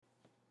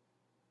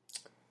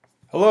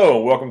Hello,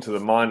 and welcome to the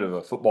Mind of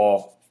a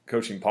Football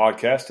Coaching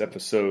Podcast,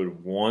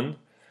 Episode 1.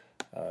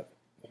 I've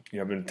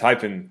been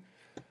typing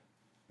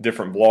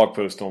different blog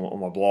posts on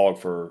my blog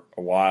for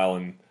a while,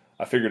 and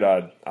I figured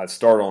I'd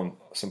start on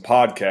some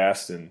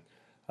podcasts, and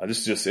this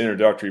is just an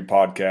introductory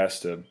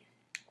podcast to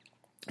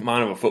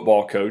Mind of a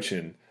Football Coach,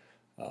 and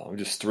I'm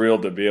just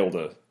thrilled to be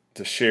able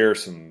to share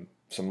some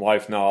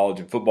life knowledge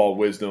and football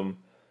wisdom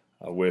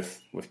with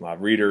my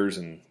readers,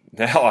 and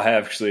now I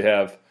actually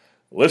have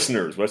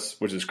listeners,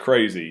 which is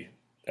crazy.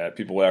 That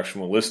people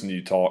actually want to listen to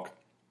you talk.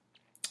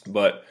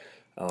 But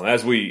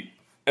as we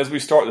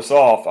start this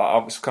off, I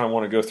just kind of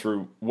want to go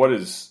through what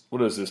is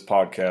this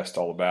podcast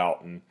all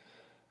about. And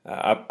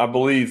I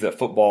believe that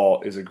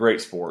football is a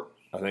great sport.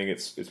 I think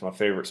it's my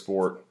favorite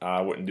sport.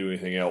 I wouldn't do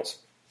anything else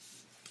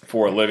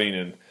for a living,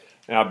 and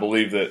I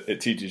believe that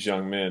it teaches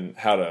young men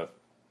how to,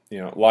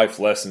 life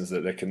lessons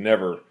that they can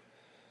never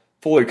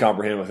fully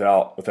comprehend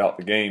without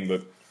the game.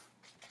 But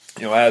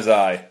as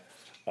I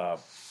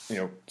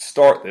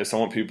start this, I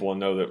want people to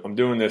know that I'm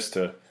doing this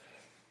to,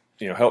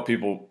 help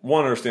people,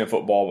 one, understand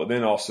football, but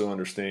then also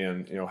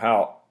understand,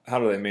 how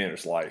do they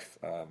manage life?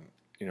 A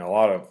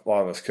lot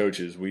of us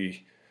coaches,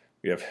 we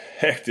have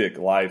hectic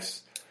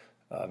lives,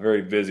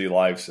 very busy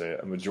lives,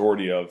 a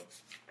majority of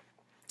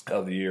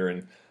the year.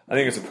 And I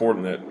think it's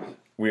important that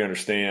we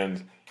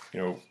understand,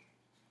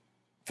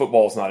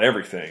 football is not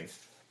everything,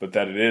 but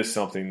that it is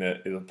something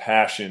that is a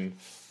passion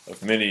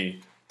of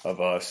many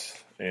of us.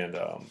 And,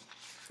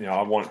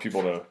 I want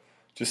people to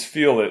just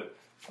feel that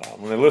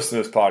when they listen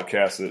to this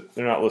podcast, that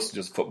they're not listening to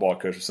just a football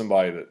coach, or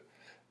somebody that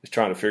is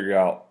trying to figure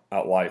out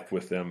life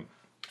with them.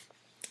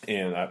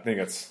 And I think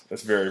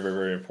that's very, very,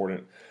 very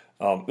important.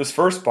 This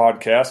first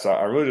podcast,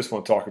 I really just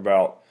want to talk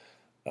about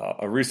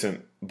a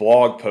recent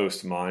blog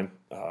post of mine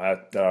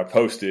that I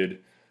posted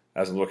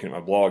as I'm looking at my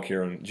blog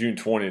here on June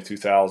 20th,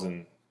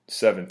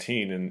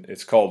 2017, and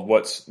it's called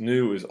 "What's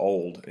New is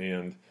Old."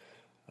 And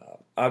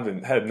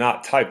had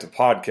not typed a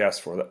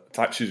podcast for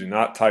that.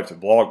 Not typed a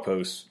blog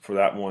post for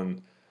that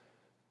one.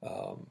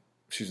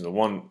 The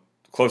one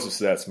closest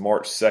to that's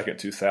March 2nd,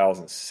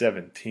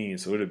 2017.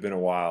 So it had been a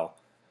while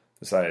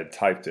since I had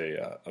typed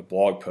a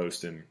blog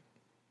post. And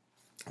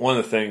one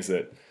of the things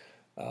that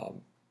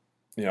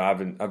I've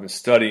been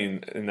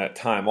studying in that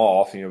time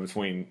off,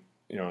 between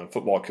in a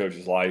football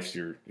coach's life,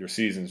 your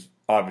season's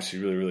obviously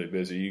really, really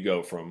busy. You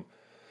go from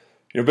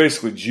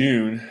basically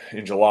June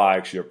and July,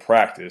 actually, a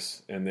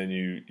practice, and then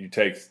you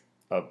take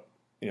a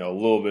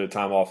little bit of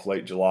time off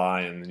late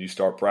July, and then you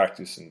start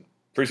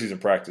preseason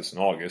practice in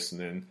August,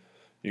 and then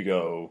you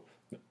go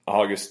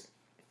August,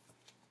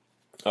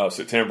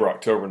 September,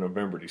 October,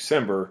 November,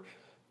 December.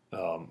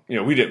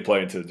 We didn't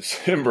play until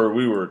December.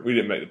 We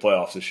didn't make the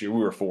playoffs this year.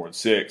 We were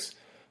 4-6,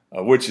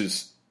 which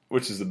is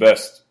the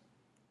best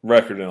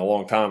record in a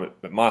long time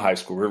at my high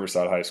school,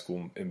 Riverside High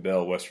School in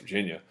Bell, West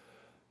Virginia.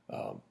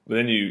 But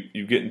then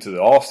you get into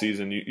the off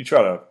season, you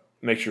try to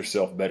make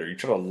yourself better. You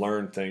try to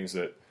learn things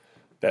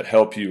that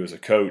help you as a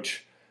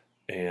coach.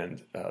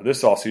 And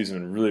this off season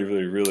has been really,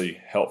 really, really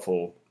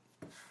helpful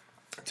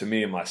to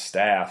me and my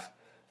staff.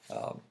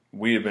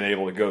 We have been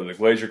able to go to the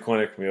Glazier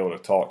Clinic, be able to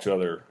talk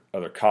to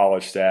other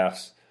college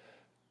staffs,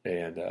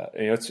 and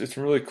it's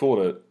really cool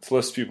to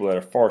listen to people that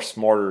are far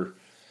smarter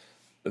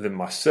than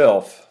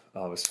myself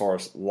as far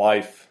as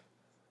life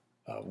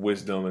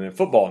wisdom and then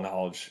football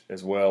knowledge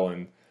as well.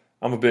 And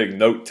I'm a big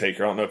note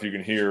taker. I don't know if you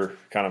can hear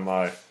kind of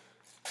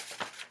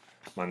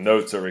my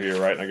notes over here,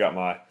 right? And I got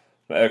my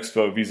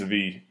Expo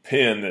vis-a-vis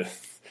pen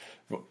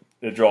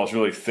that draws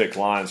really thick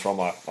lines for all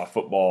my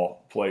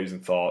football plays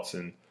and thoughts.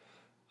 And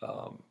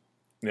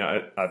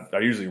I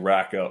usually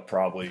rack up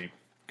probably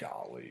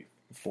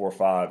 4 or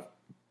 5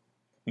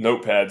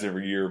 notepads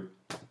every year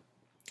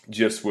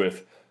just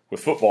with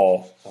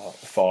football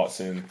thoughts.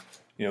 And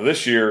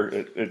this year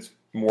it's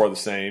more of the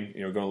same.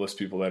 Going to list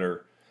people that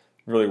are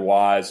really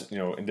wise,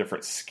 in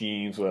different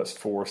schemes, whether that's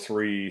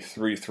 4-3,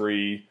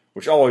 3-3,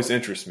 which always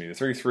interests me. The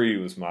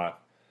 3-3 was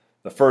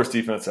the first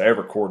defense I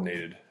ever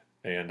coordinated,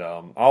 and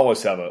I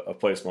always have a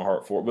place in my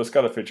heart for it, but it's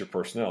got to fit your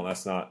personnel,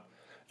 and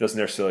doesn't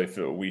necessarily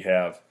fit what we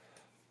have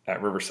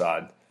at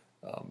Riverside.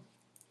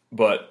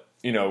 But,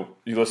 you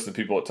listen to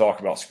people that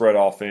talk about spread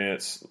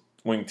offense,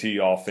 wing T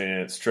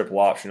offense, triple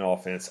option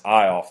offense,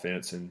 I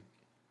offense, and,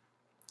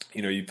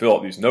 you fill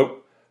up these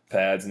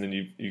notepads, and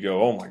then you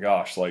go, oh my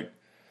gosh, like,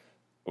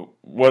 how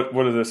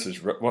much of this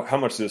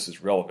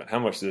is relevant? How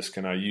much of this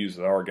can I use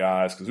with our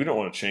guys? Because we don't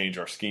want to change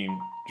our scheme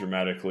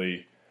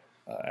dramatically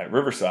at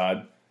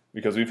Riverside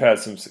because we've had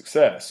some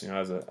success.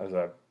 As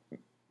I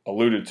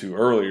alluded to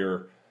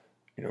earlier,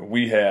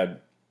 we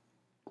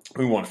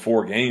won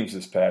 4 games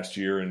this past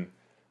year, and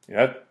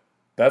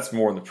that's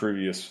more than the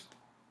previous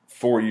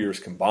 4 years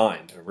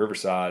combined.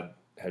 Riverside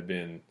had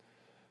been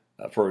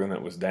a program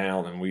that was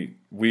down, and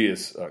we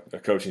as a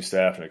coaching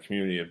staff and a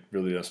community have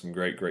really done some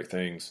great, great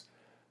things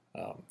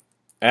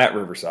at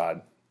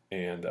Riverside.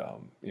 And,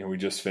 we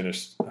just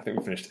finished, I think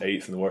we finished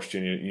 8th in the West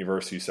Virginia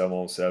University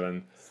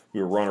 7-on-7.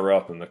 We were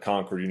runner-up in the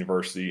Concord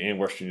University and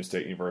West Virginia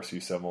State University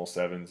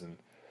 7-on-7s. And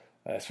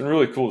it's been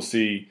really cool to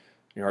see,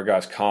 our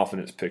guys'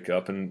 confidence pick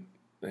up, and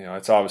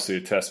it's obviously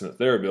a testament to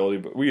their ability.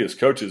 But we as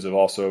coaches have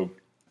also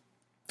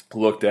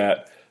looked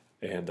at,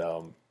 and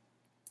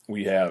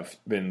we have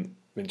been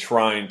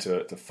trying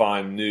to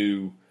find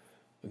new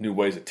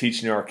ways of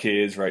teaching our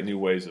kids, right? New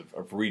ways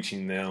of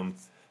reaching them,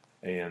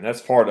 and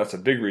that's a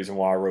big reason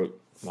why I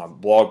wrote my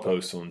blog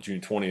post on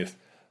June 20th.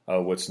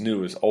 What's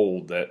new is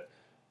old. That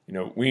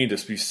we need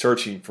to be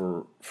searching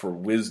for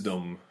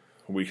wisdom.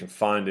 We can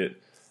find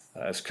it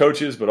as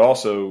coaches, but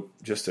also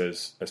just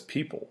as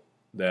people.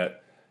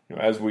 That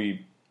as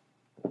we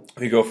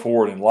go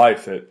forward in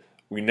life, that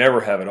we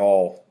never have it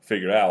all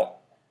figured out,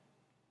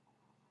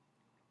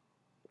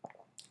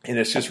 and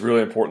it's just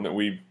really important that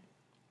we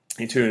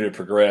continue to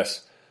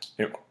progress,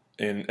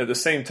 and at the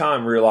same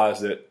time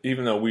realize that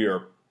even though we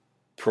are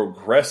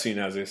progressing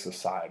as a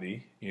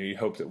society, you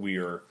hope that we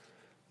are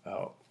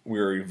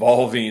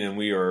evolving, and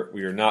we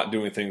are not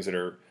doing things that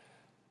are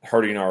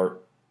hurting our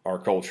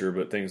culture,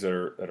 but things that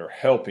are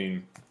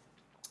helping.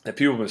 That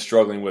people have been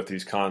struggling with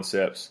these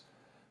concepts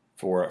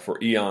for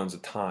eons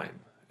of time,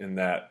 and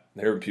that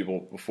there are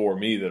people before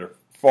me that are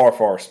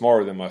far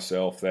smarter than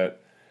myself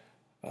that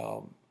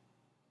have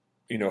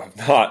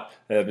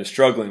been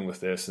struggling with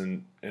this,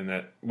 and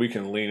that we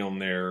can lean on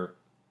their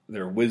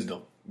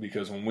wisdom,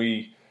 because when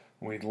we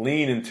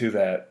lean into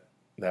that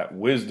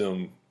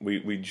wisdom,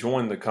 we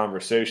join the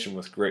conversation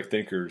with great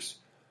thinkers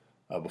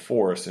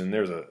before us. And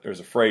there's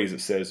a phrase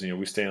that says,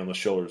 we stand on the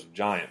shoulders of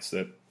giants.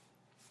 That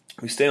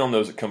we stand on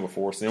those that come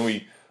before us, and then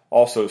we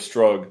also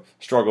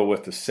struggle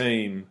with the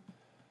same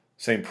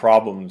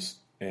problems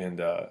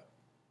and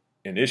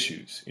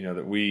issues.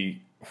 That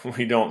we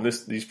don't.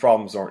 These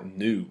problems aren't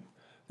new.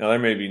 Now there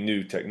may be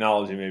new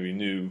technology, maybe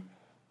new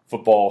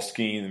football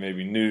scheme, there may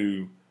be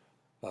new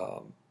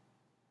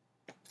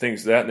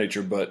things of that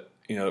nature, but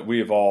we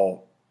have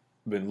all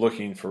been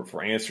looking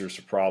for answers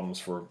to problems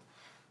for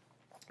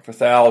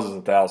thousands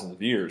and thousands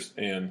of years,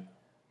 and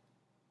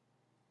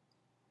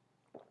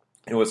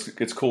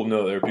it's cool to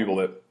know that there are people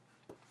that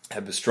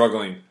have been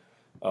struggling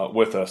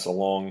with us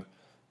along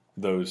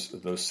those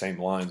same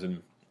lines.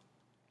 And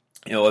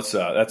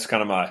that's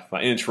kind of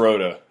my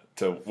intro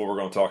to what we're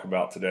going to talk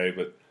about today.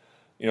 But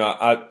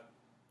I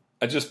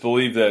just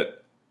believe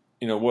that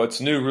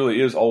what's new really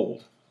is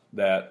old.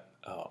 That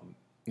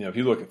if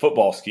you look at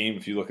football scheme,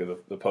 if you look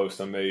at the post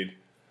I made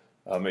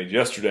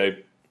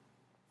yesterday,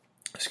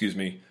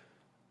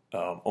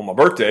 on my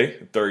birthday,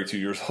 32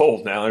 years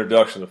old now,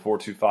 introduction to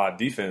 4-2-5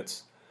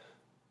 defense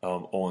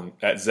on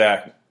at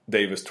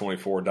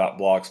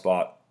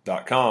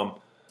zachdavis24.blogspot.com,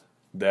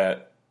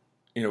 that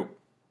the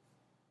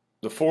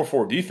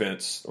 4-4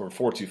 defense, or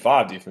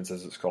 4-2-5 defense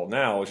as it's called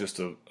now, is just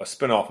a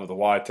spinoff of the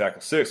wide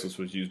tackle 6, which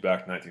was used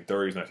back in the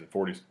 1930s,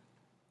 1940s.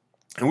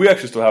 And we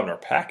actually still have it in our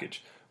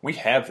package. We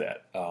have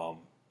that.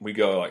 We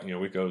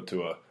go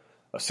to a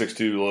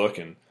 6-2 look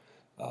and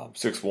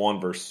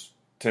 6-1 versus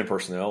 10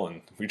 personnel,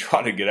 and we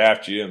try to get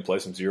after you and play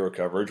some zero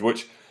coverage,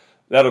 which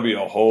that'll be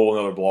a whole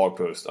another blog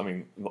post. I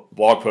mean,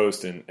 blog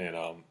post and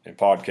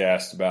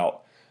podcast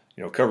about,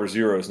 cover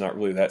zero is not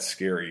really that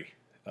scary,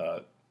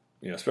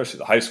 especially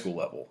the high school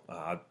level.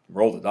 I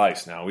rolled the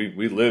dice now.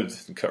 We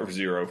lived in cover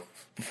zero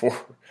for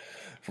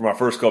my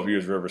first couple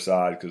years at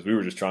Riverside, because we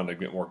were just trying to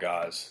get more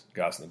guys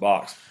in the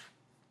box.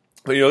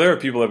 But, there are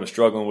people that have been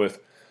struggling with,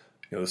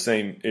 the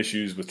same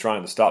issues with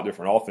trying to stop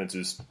different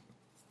offenses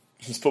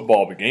since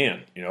football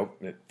began.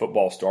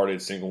 Football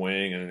started single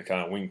wing and then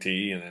kind of wing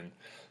T, and then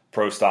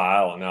pro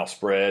style, and now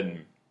spread.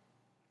 And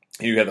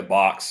you had the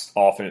box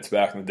offense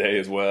back in the day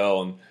as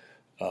well. And,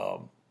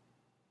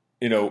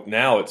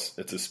 now it's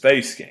a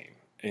space game.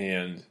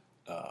 And,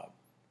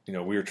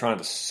 we are trying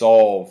to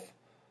solve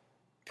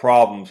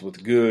problems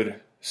with good,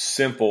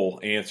 simple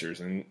answers.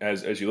 And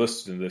as you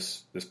listen to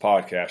this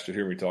podcast, you'll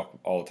hear me talk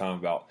all the time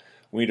about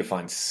we need to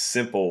find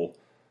simple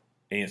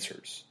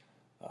answers.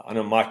 I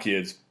know my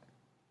kids,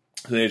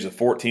 at the age of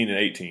 14 and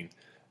 18,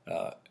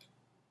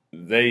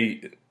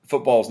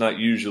 football is not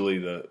usually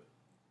the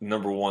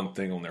number one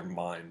thing on their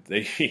mind.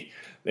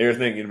 They're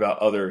thinking about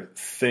other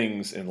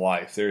things in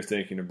life. They're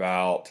thinking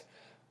about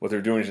what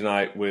they're doing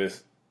tonight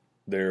with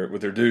their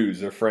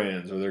dudes, their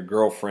friends, or their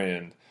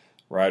girlfriend,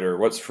 right? Or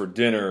what's for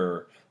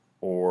dinner,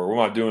 or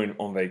what am I doing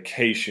on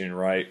vacation,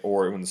 right?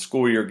 Or when the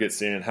school year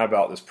gets in, how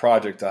about this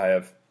project I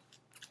have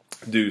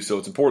due? So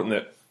it's important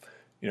that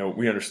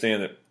we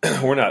understand that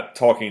we're not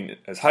talking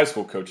as high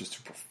school coaches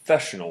to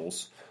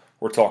professionals.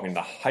 We're talking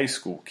to high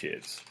school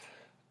kids.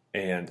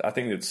 And I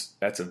think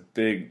that's a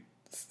big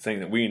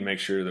thing that we need to make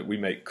sure that we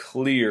make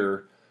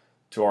clear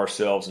to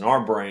ourselves and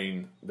our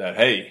brain that,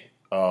 hey,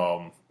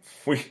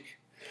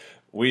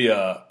 we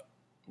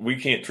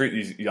can't treat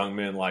these young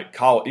men like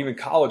even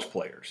college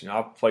players.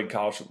 I played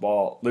college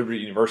football at Liberty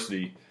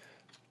University,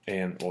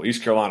 and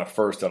East Carolina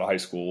first out of high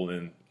school,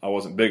 and I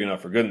wasn't big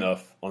enough or good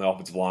enough on the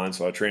offensive line,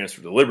 so I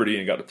transferred to Liberty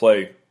and got to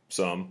play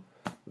some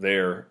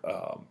there.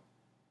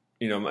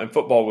 And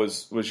football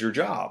was your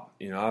job.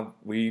 I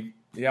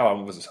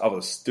was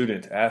a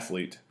student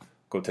athlete,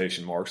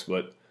 quotation marks,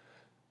 but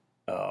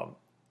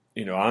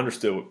I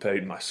understood what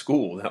paid my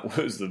school. That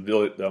was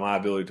my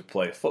ability to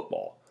play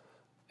football.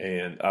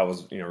 And I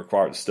was,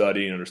 required to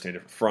study and understand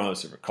different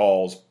fronts, different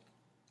calls.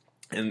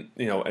 And,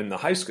 in the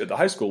high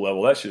school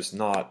level, that's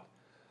not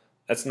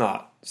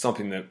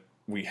something that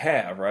we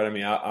have, right? I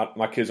mean,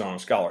 my kids are on a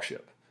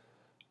scholarship,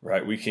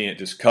 right? We can't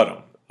just cut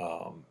them.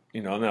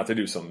 Now if they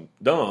do something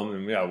dumb,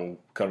 then we'll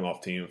cut them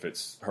off the team if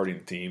it's hurting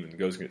the team and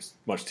goes against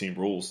much team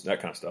rules,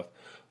 that kind of stuff.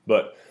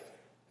 But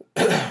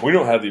we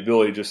don't have the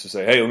ability just to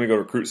say, hey, let me go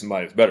recruit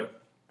somebody that's better.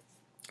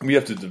 We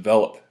have to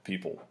develop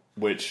people,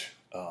 which,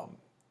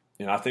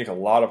 I think a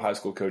lot of high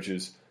school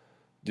coaches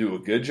do a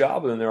good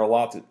job, and then there are a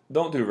lot that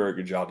don't do a very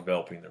good job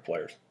developing their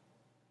players.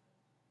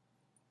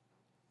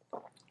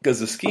 Because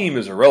the scheme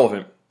is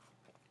irrelevant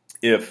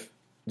if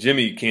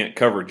Jimmy can't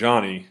cover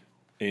Johnny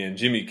and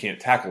Jimmy can't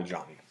tackle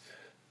Johnny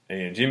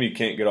and Jimmy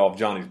can't get off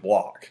Johnny's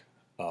block.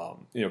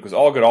 Because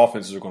all good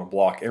offenses are going to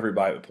block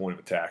everybody at the point of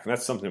attack. And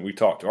that's something that we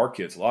talk to our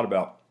kids a lot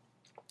about.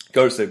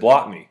 Coach, they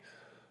block me.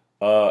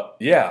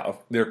 Yeah,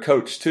 they're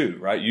coached too,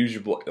 right? Use a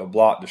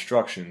block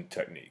destruction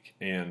technique.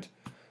 And,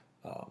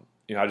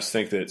 I just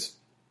think that it's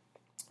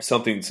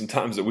something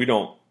sometimes that we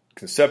don't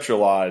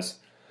conceptualize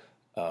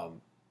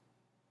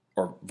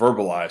or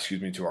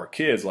verbalize, to our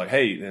kids. Like,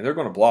 hey, they're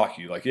going to block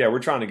you. Like, yeah, we're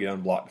trying to get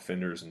unblocked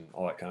defenders and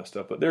all that kind of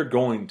stuff, but they're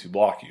going to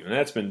block you. And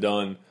that's been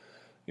done,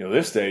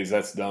 this days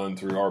that's done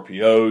through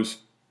RPOs,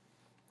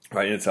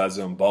 right? Inside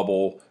zone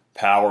bubble,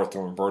 power,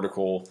 throwing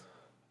vertical,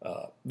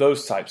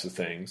 those types of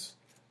things.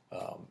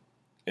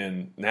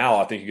 And now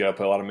I think you got to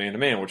play a lot of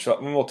man-to-man, which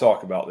we'll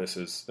talk about this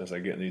as I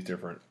get in these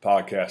different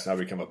podcasts and I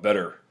become a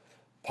better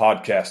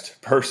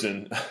podcast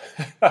person.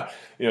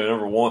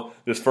 Number one,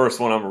 this first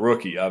one, I'm a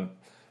rookie.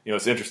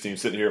 It's interesting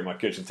sitting here at my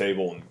kitchen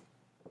table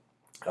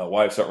and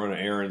wife started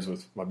running errands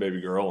with my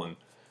baby girl, and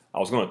I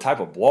was going to type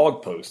a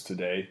blog post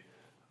today,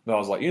 but I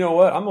was like, you know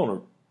what? I'm going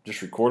to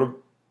just record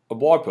a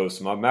blog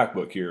post in my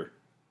MacBook here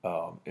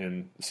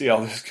and see how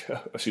this goes.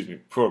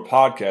 For a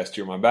podcast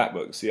here on my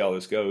MacBook, see how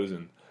this goes.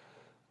 And,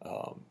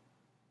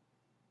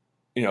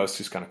 it's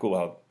just kind of cool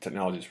how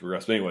technology has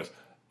progressed. But anyways,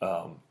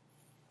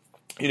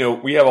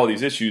 we have all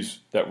these issues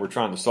that we're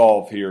trying to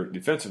solve here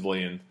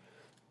defensively, and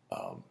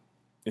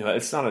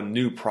it's not a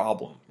new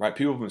problem, right?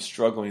 People have been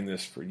struggling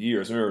this for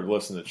years. I remember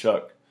listening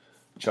to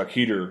Chuck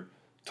Heater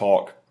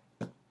talk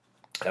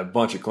at a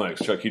bunch of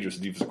clinics. Chuck Heater's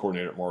the defensive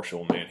coordinator at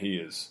Marshall. Man, he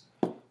is,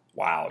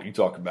 wow. You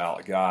talk about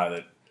a guy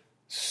that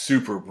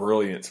super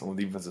brilliant on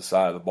the defensive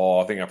side of the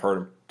ball. I think I've heard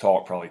him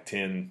talk probably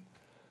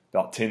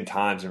about 10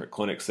 times in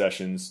clinic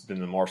sessions, been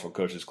in the Marshall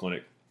Coaches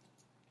Clinic,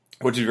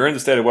 which if you're in the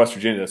state of West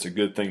Virginia, that's a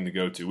good thing to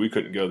go to. We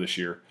couldn't go this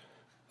year,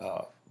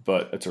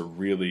 but it's a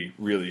really,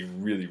 really,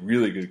 really,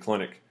 really good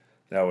clinic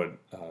that I would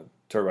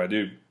tell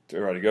everybody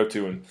to go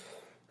to. And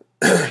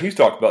he's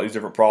talked about these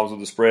different problems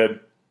with the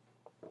spread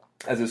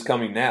as it's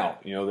coming now,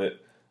 that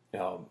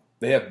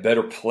they have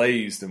better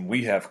plays than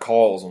we have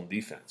calls on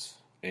defense.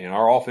 And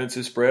our offense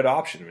is spread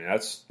option. I mean,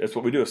 that's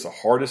what we do. It's the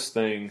hardest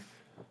thing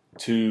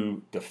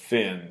to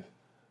defend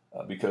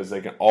because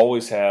they can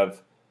always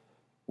have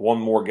one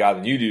more guy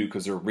than you do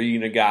because they're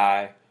reading a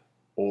guy,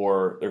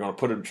 or they're going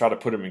to try to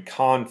put him in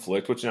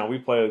conflict. Which we're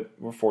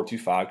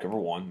 4-2-5 cover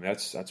one.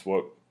 That's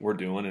what we're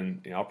doing,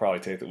 and I'll probably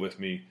take that with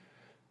me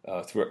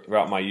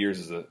throughout my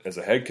years as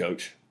a head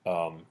coach.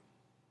 4-2-5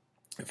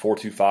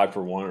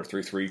 cover one, or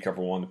 3-3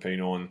 cover one,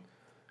 depending on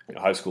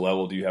high school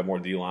level. Do you have more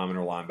D linemen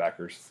or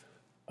linebackers?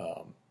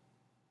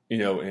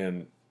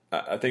 And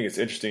I think it's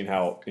interesting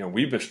how,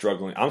 we've been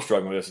struggling. I'm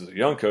struggling with this as a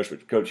young coach,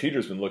 but Coach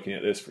Heater's been looking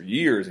at this for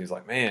years. And he's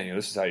like, man,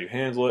 this is how you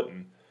handle it,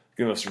 and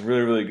giving us some really,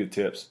 really good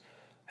tips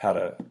how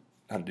to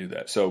do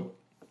that. So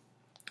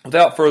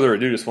without further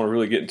ado, just want to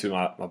really get into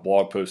my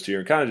blog post here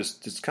and kind of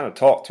just kind of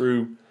talk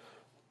through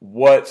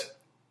what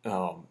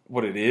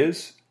it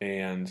is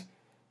and,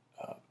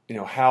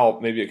 how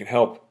maybe it can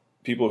help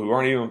people who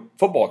aren't even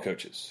football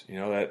coaches,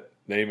 that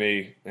they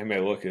may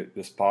look at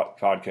this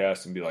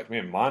podcast and be like,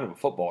 man, mind of a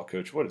football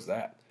coach, what is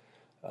that?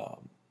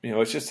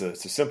 It's just a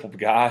simple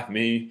guy,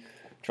 me,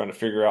 trying to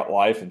figure out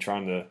life and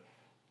trying to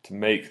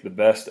make the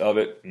best of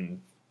it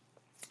in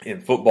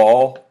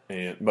football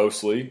and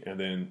mostly, and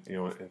then,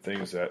 and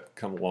things that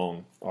come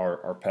along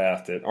our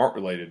path that aren't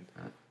related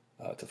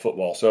to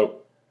football. So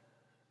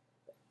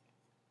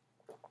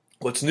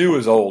what's new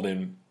is old,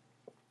 and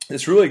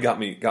this really got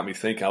me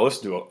thinking. I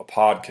listened to a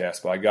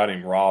podcast by a guy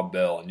named Rob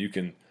Bell, and you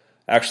can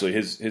actually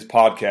his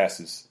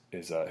podcast is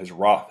his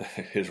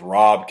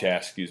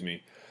Robcast,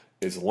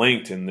 is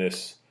linked in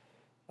this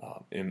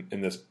in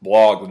this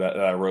blog that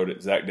I wrote at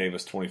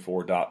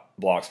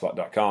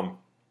zachdavis24.blogspot.com,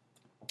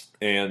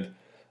 and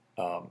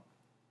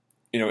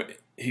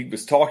he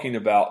was talking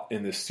about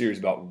in this series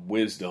about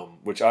wisdom,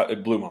 which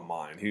it blew my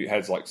mind. He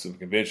has like some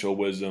conventional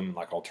wisdom,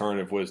 like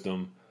alternative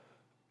wisdom,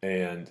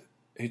 and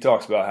he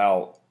talks about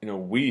how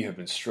we have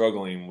been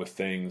struggling with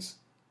things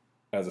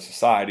as a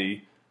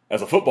society,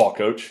 as a football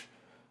coach,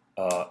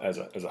 as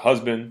a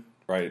husband,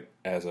 right,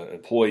 as an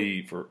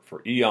employee for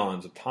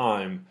eons of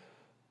time,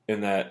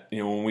 in that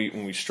when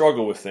we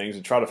struggle with things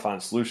and try to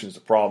find solutions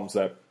to problems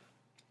that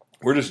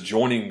we're just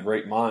joining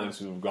great minds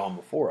who have gone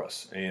before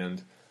us.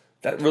 And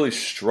that really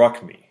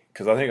struck me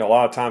because I think a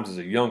lot of times as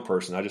a young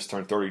person, I just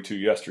turned 32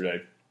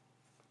 yesterday,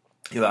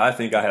 I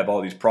think I have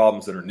all these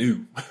problems that are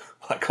new.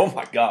 Like, oh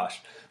my gosh,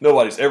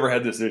 nobody's ever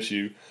had this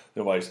issue.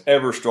 Nobody's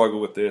ever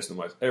struggled with this.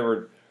 Nobody's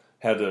ever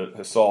had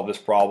to solve this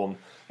problem.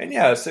 And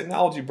yeah, as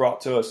technology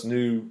brought to us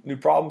new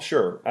problems,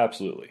 sure,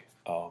 absolutely.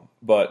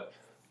 But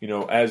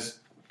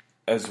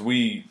as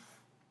we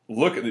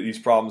look at these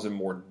problems in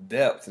more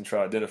depth and try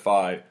to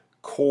identify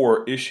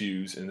core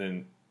issues and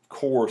then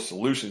core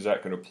solutions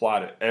that can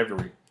apply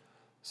to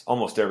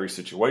almost every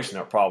situation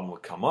that problem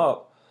would come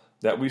up,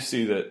 that we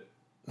see that,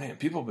 man,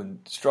 people have been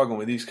struggling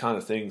with these kind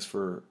of things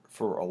for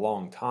a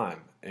long time.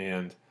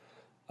 And,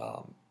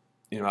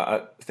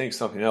 I think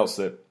something else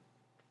that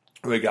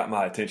really got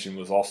my attention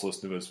was also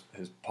listening to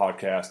his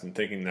podcast and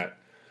thinking that,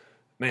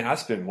 man, I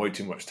spend way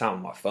too much time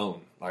on my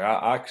phone. Like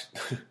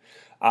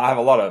I have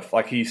a lot of,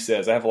 like he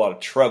says, I have a lot of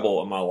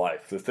treble in my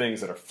life. The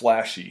things that are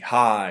flashy,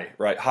 high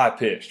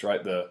pitched,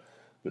 right? The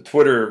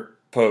Twitter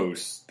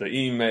posts, the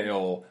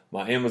email,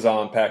 my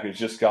Amazon package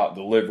just got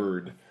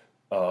delivered.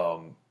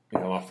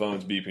 My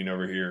phone's beeping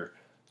over here,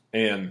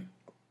 and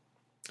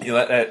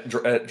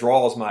that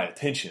draws my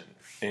attention.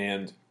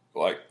 And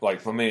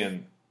like my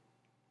man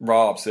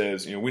Rob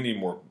says, we need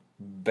more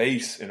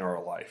base in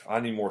our life. I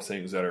need more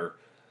things that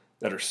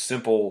are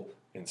simple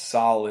and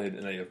solid,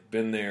 and they have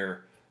been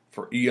there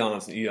for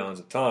eons and eons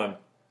of time,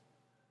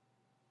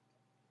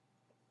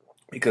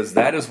 because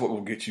that is what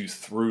will get you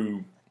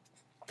through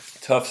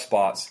tough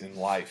spots in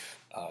life,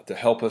 to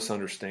help us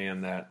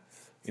understand that,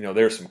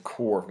 there's some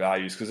core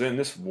values. Because in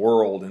this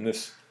world, in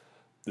this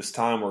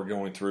time we're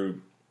going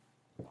through,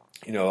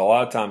 a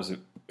lot of times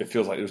it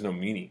feels like there's no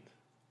meaning,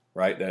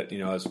 right? That,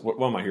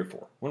 what am I here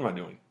for? What am I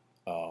doing?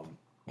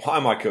 Why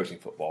am I coaching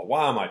football?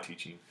 Why am I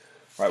teaching?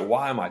 Right?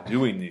 Why am I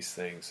doing these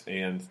things?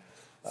 And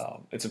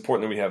it's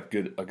important that we have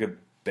a good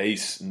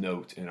base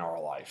note in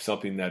our life,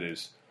 something that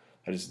is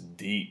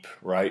deep,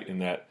 right,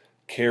 and that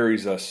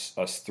carries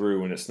us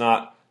through. And it's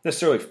not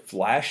necessarily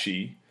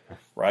flashy,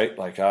 right?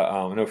 Like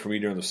I know for me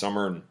during the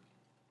summer, and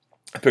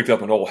I picked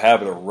up an old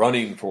habit of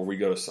running before I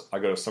go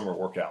to summer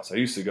workouts. I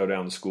used to go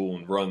down to school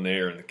and run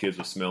there, and the kids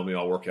would smell me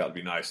all work out. It'd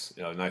be nice,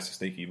 nice and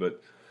stinky.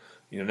 But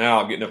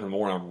now I'm getting up in the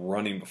morning, I'm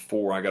running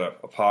before. I got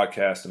a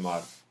podcast in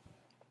my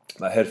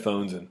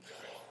headphones, and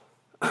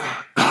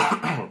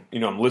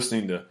I'm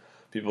listening to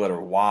people that are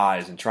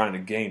wise and trying to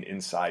gain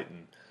insight.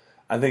 And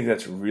I think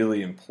that's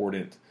really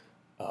important,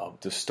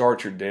 to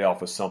start your day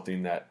off with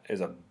something that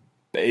is a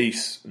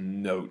base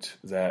note,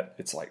 that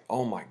it's like,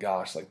 oh my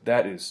gosh, like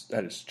that is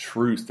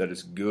truth, that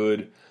is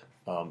good.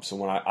 So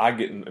when I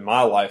get in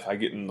my life, I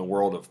get in the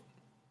world of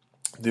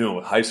dealing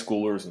with high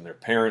schoolers and their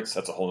parents.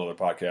 That's a whole other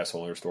podcast,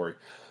 whole other story.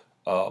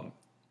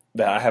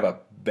 That I have a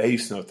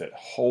base note that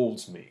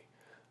holds me.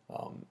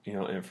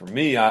 And for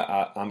me,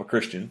 I'm a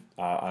Christian.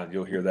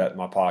 You'll hear that in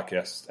my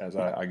podcast as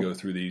I go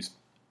through these.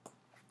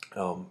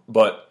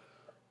 But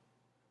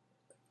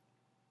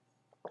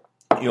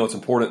it's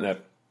important that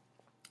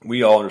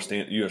we all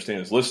understand, you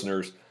understand as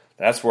listeners,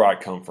 that's where I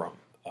come from.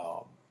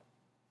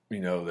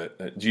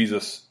 That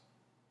Jesus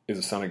is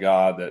the Son of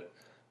God, that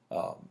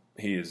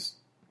He has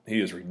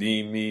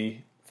redeemed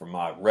me from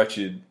my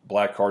wretched,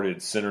 black-hearted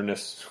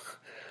sinnerness,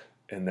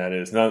 and that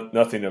is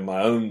nothing of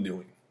my own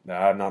doing,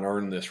 that I have not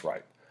earned this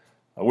right.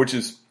 Which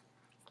is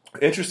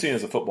interesting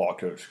as a football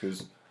coach,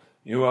 because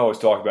I always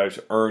talk about is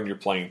to earn your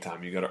playing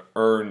time. You got to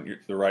earn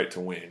the right to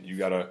win. You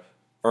got to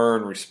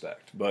earn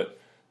respect. But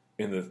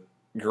in the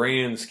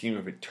grand scheme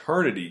of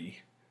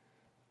eternity,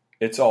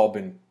 it's all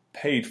been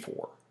paid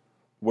for,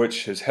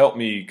 which has helped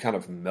me kind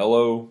of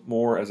mellow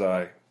more as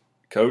I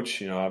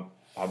coach. I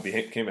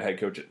became a head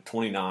coach at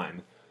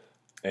 29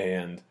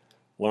 and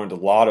learned a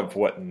lot of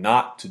what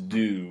not to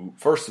do.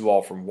 First of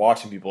all, from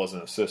watching people as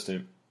an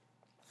assistant,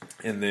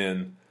 and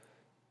then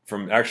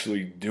from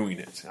actually doing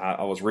it.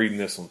 I was reading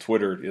this on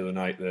Twitter the other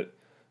night that,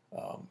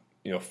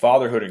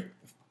 fatherhood and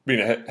being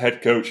a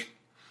head coach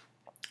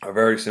are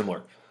very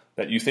similar.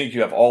 That you think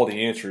you have all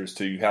the answers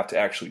to, you have to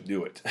actually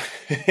do it.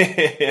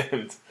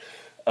 And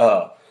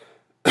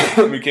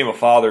became a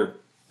father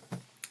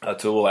to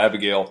little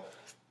Abigail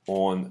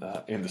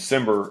in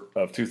December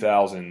of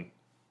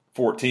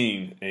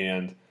 2014,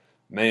 and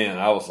man,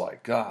 I was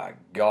like,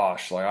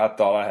 gosh, like I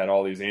thought I had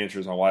all these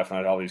answers. My wife and I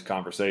had all these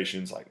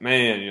conversations. Like,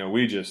 man,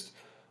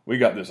 we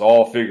got this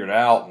all figured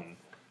out, and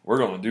we're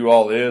going to do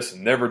all this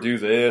and never do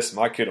this.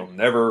 My kid will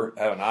never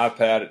have an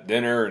iPad at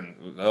dinner,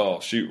 and oh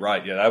shoot,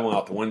 right, yeah, that went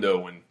out the window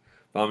when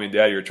Mommy and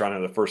Daddy are trying to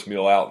have the first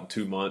meal out in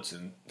 2 months,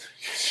 and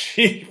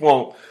she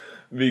won't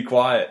be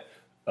quiet.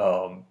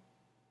 But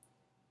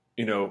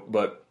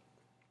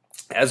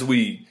as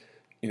we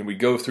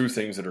go through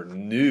things that are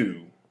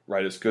new,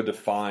 right, it's good to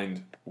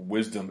find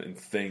wisdom in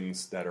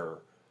things that are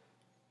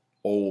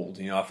old.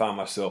 I find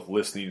myself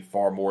listening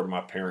far more to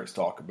my parents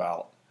talk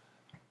about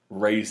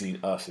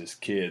raising us as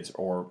kids,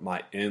 or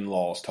my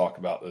in-laws talk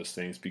about those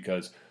things,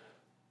 because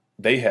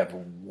they have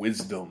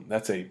wisdom.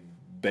 That's a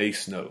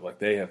base note. Like,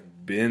 they have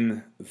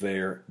been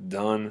there,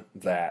 done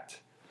that.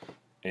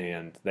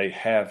 and they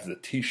have the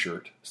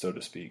T-shirt, so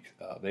to speak.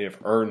 They have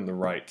earned the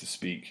right to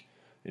speak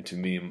into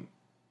me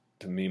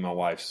and my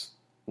wife's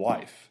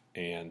life.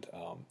 And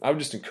I would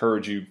just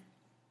encourage you,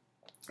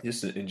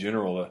 just in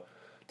general,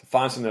 to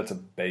find something that's a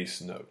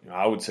base note.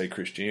 I would say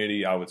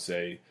Christianity. I would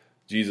say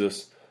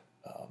Jesus.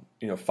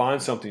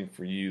 Find something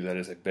for you that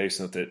is a base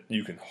note that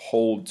you can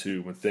hold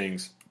to when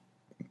things,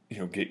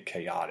 get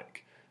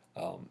chaotic.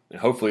 And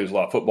hopefully there's a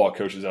lot of football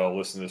coaches that will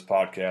listen to this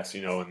podcast,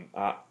 and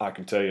I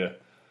can tell you,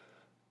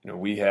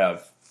 we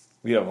have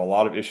a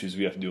lot of issues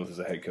we have to deal with as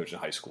a head coach in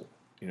high school.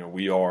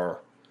 We're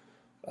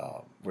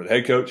the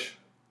head coach.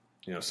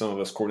 Some of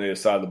us coordinate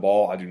the side of the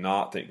ball. I do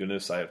not, thank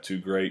goodness. I have two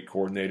great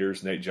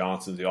coordinators. Nate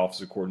Johnson's the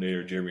offensive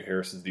coordinator, Jeremy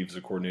Harrison's the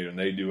defensive coordinator, and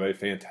they do a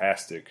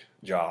fantastic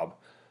job.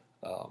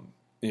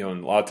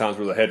 And a lot of times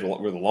we're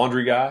the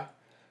laundry guy.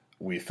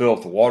 We fill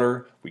up the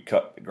water. We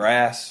cut the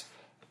grass.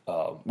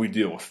 We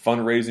deal with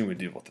fundraising. We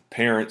deal with the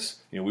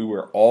parents. We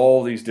wear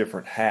all these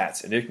different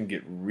hats, and it can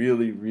get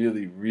really,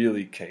 really,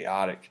 really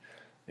chaotic.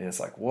 And it's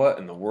like, what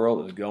in the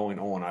world is going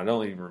on? I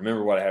don't even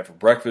remember what I had for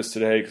breakfast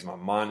today because my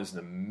mind is in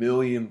a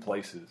million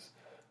places.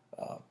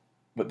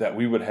 But that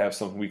we would have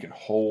something we can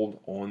hold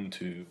on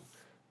to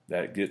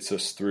that gets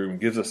us through and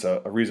gives us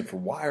a reason for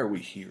why are we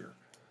here.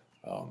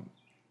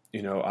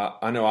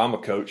 I know I'm a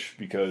coach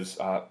because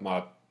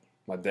my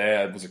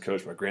dad was a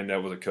coach, my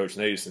granddad was a coach,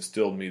 and they just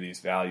instilled in me these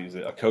values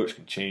that a coach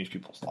can change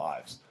people's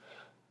lives.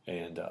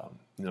 And,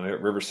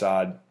 at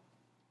Riverside,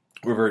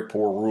 we're a very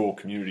poor rural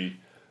community,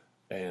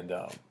 and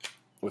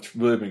what's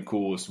really been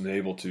cool is to be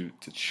able to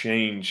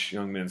change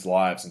young men's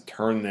lives and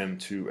turn them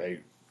to a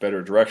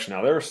better direction.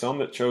 Now, there are some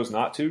that chose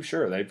not to.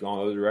 Sure, they've gone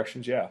other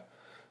directions, yeah.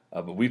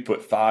 But we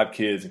put 5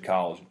 kids in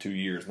college in 2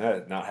 years, and that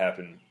had not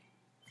happened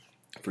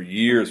for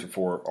years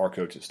before our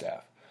coaching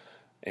staff.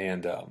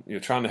 And,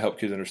 trying to help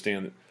kids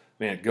understand that,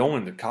 man,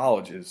 going to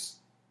college is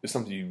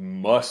something you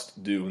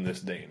must do in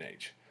this day and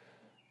age.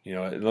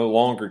 No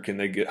longer can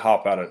they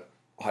hop out of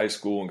high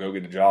school and go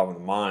get a job in the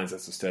mines.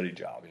 That's a steady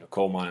job.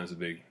 Coal mining is a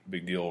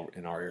big deal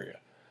in our area.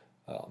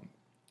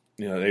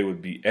 They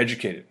would be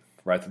educated,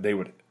 right? That they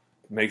would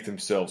make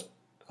themselves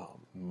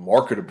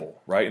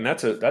marketable, right? And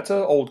that's an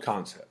old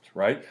concept,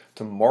 right?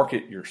 To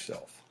market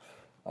yourself.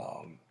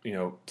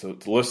 To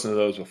listen to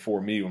those before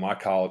me when my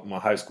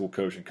high school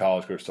coach and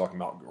college coach talking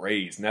about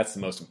grades, and that's the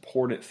most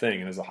important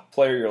thing. And as a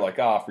player, you're like,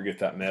 forget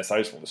that mess. I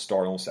just want to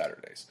start on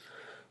Saturdays.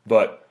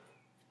 But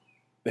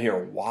they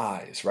are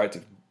wise, right?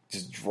 To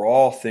just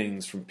draw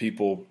things from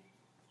people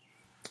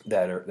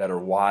that are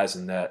wise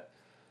and that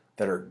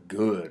are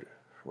good,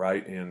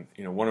 right? And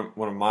one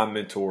of my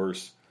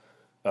mentors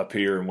up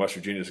here in West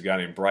Virginia is a guy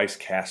named Bryce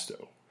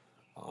Casto.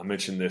 I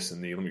mentioned this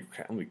in the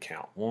let me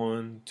count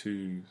 1,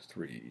 2,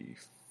 3,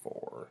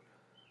 4,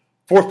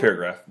 fourth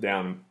paragraph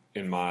down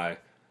in my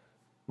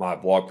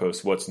blog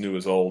post. What's new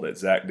is old at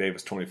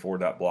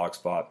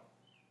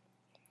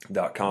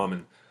zachdavis24.blogspot.com,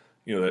 and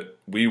that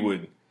we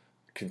would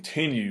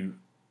continue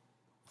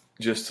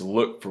just to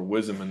look for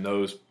wisdom in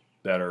those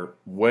that are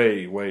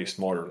way, way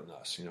smarter than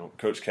us.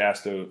 Coach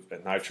Casto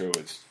at Nitro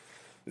is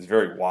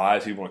very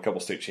wise. He won a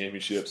couple state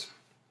championships.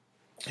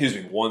 Excuse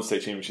me, 1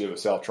 state championship at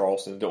South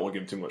Charleston. Don't want to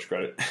give him too much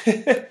credit.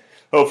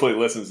 Hopefully he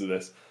listens to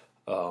this.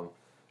 And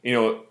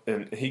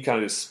he kind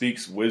of just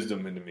speaks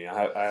wisdom into me.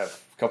 I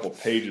have a couple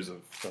pages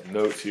of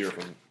notes here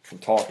from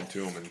talking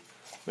to him, and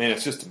man,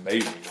 it's just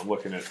amazing. I'm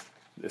looking at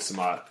this in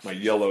my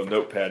yellow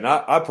notepad, and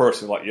I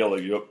personally like yellow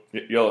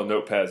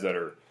notepads that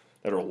are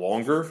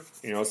longer.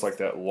 It's like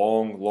that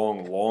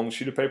long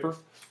sheet of paper,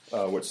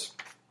 which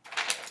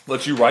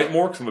lets you write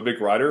more because I'm a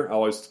big writer. I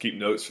always keep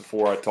notes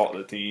before I talk to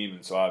the team,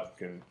 and so I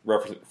can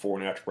reference it before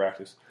and after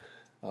practice.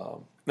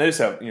 They just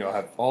have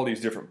have all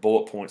these different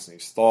bullet points and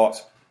these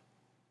thoughts,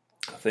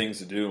 things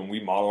to do, and we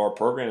model our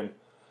program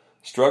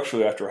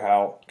structurally after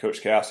how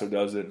Coach Castro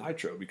does it at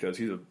Nitro because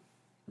he's a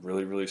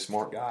really, really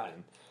smart guy.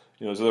 And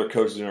there's other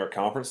coaches in our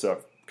conference that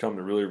I've come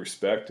to really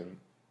respect and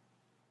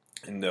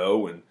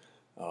know and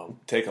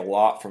take a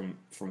lot from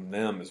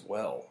them as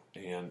well.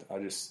 And I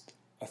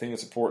think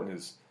it's important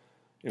as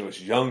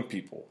as young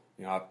people.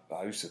 I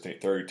used to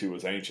think 32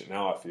 was ancient.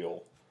 Now I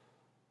feel,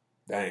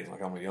 dang,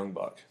 like I'm a young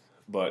buck.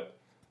 But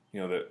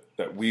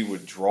that we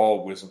would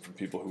draw wisdom from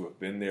people who have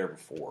been there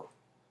before.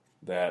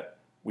 That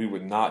we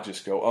would not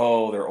just go,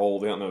 oh, they're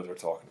old, they don't know what they're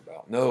talking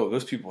about. No,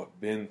 those people have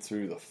been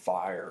through the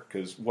fire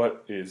because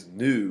what is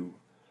new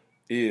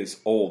is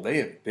old. They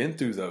have been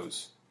through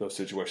those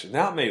situations.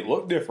 Now it may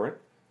look different.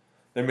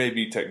 There may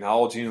be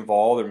technology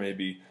involved. There may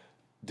be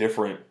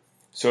different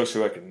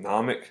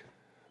socioeconomic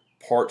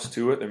parts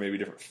to it. There may be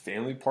different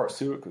family parts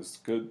to it because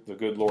the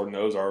good Lord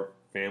knows our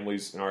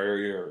families in our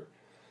area are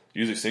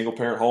usually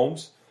single-parent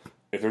homes.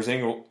 If there's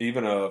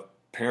even a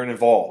parent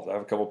involved, I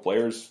have a couple of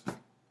players,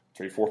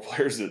 3-4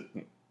 players that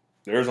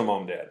there's a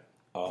mom and dad,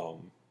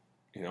 and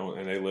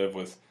they live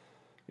with,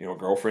 a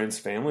girlfriend's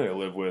family. They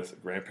live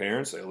with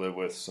grandparents. They live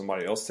with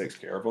somebody else takes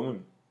care of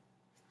them.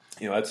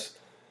 And, that's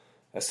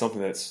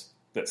something that's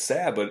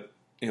sad, but,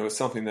 it's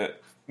something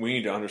that we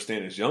need to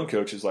understand as young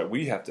coaches. Like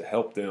we have to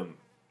help them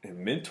and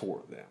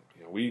mentor them.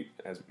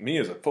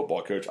 as a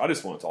football coach, I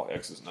just want to talk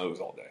X's and O's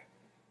all day.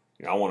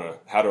 I want to,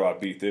 how do I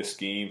beat this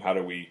scheme? How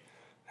do we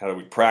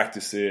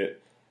practice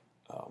it?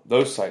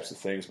 Those types of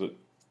things. But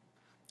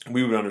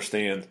we would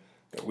understand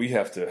that we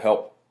have to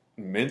help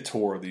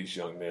mentor these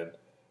young men.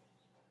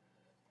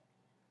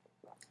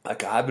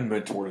 Like I've been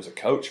mentored as a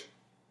coach.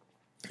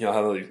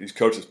 How these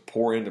coaches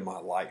pour into my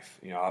life.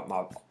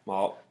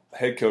 My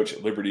head coach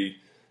at Liberty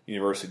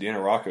University,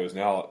 Deanna Rocco, is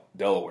now at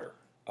Delaware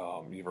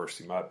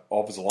University. My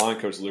offensive line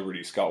coach at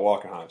Liberty, Scott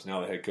Walkenheim, is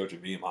now the head coach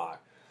at VMI.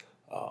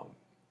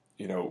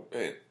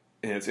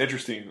 And it's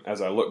interesting as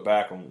I look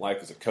back on life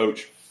as a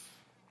coach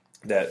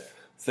that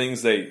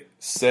things they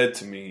said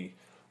to me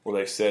or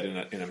they said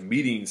in a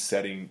meeting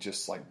setting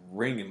just like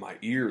ring in my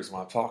ears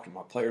when I'm talking to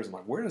my players. I'm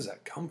like, where does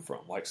that come from?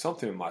 Like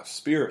something in my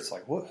spirit's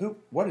like,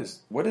 what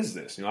is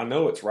this? I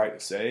know it's right to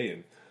say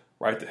and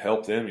right to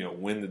help them,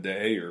 win the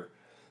day or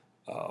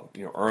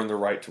earn the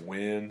right to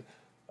win.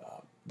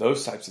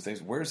 Those types of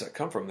things. Where does that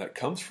come from? That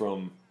comes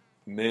from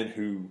men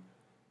who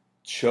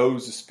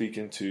chose to speak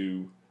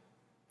into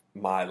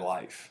my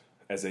life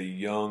as a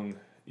young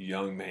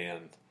man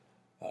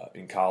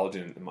in college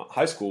and in my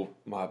high school.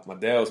 My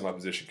dad was my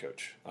position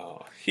coach.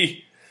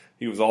 He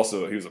was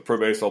a pro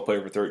baseball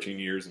player for 13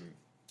 years, and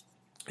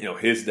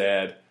his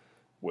dad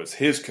was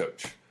his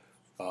coach.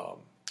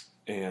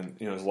 And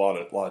there's a lot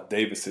of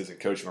Davises in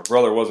coaching. My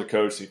brother was a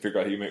coach, and he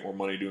figured out he'd make more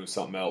money doing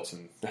something else,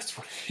 and that's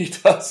what he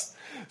does.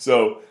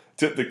 So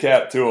tip the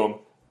cap to him.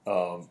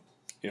 I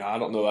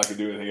don't know that I could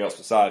do anything else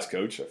besides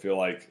coach. I feel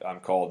like I'm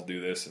called to do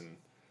this, and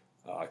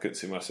I couldn't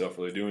see myself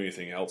really doing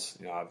anything else.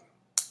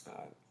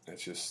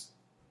 It's just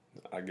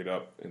I get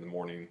up in the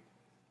morning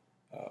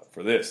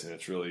for this, and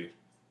it's really,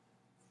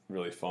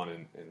 really fun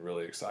and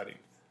really exciting.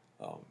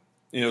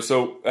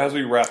 So as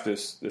we wrap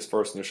this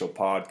first initial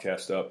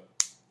podcast up,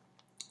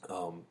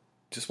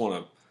 just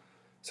want to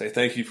say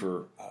thank you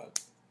for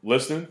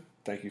listening.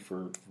 Thank you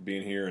for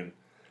being here, and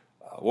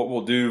what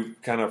we'll do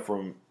kind of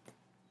from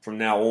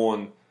now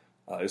on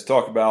is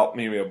talk about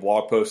maybe a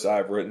blog post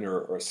I've written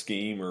or a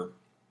scheme, or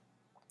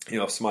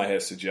if somebody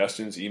has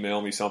suggestions,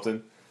 email me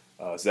something.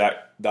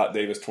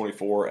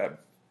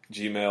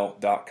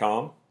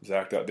 Zach.davis24@gmail.com.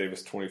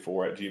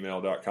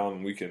 Zach.davis24@gmail.com,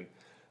 and we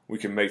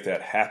can make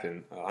that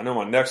happen. I know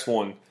my next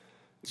one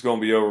is going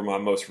to be over my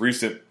most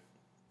recent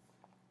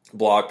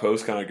blog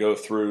post, kind of go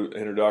through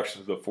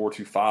introduction to the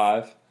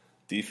 4-2-5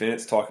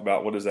 defense, talk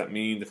about what does that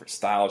mean, different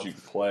styles you can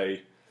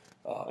play,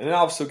 and then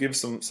also give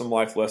some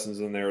life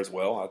lessons in there as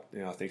well.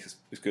 I think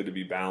it's good to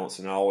be balanced,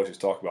 and I always just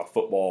talk about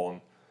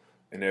football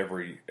in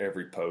every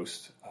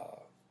post.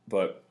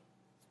 But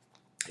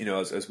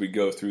as we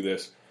go through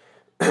this,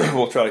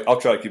 I'll try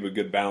to keep a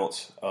good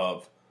balance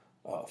of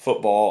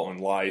football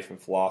and life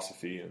and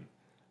philosophy. And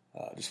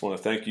just want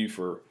to thank you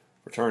for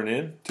tuning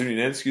in,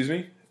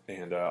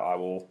 and I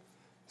will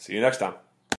see you next time.